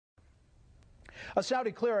A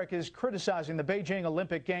Saudi cleric is criticizing the Beijing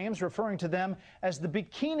Olympic Games, referring to them as the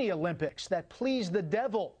Bikini Olympics that please the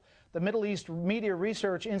devil. The Middle East Media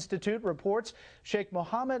Research Institute reports Sheikh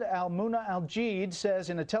Mohammed al-Muna al-Jeed says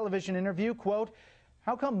in a television interview, quote,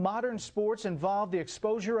 "How come modern sports involve the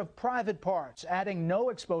exposure of private parts? Adding no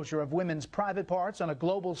exposure of women's private parts on a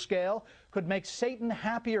global scale could make Satan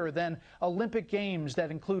happier than Olympic Games that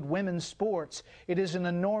include women's sports. It is an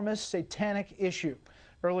enormous satanic issue."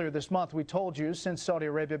 Earlier this month, we told you since Saudi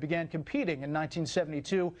Arabia began competing in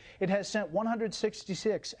 1972, it has sent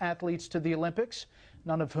 166 athletes to the Olympics,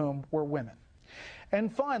 none of whom were women.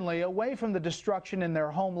 And finally, away from the destruction in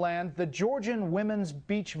their homeland, the Georgian women's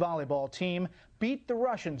beach volleyball team beat the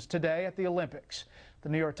Russians today at the Olympics. The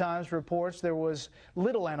New York Times reports there was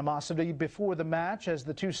little animosity before the match as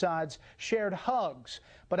the two sides shared hugs.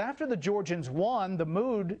 But after the Georgians won, the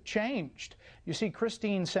mood changed. You see,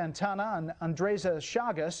 Christine Santana and Andresa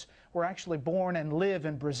Chagas were actually born and live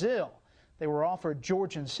in Brazil. They were offered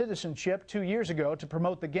Georgian citizenship 2 years ago to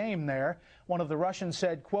promote the game there. One of the Russians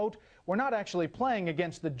said, quote, "We're not actually playing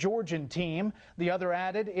against the Georgian team." The other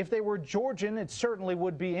added, "If they were Georgian, it certainly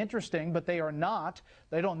would be interesting, but they are not.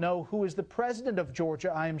 They don't know who is the president of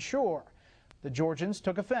Georgia, I am sure." The Georgians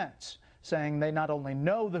took offense, saying they not only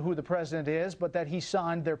know who the president is, but that he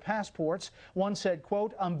signed their passports. One said,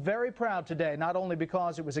 quote, "I'm very proud today, not only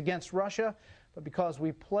because it was against Russia, but because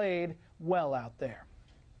we played well out there."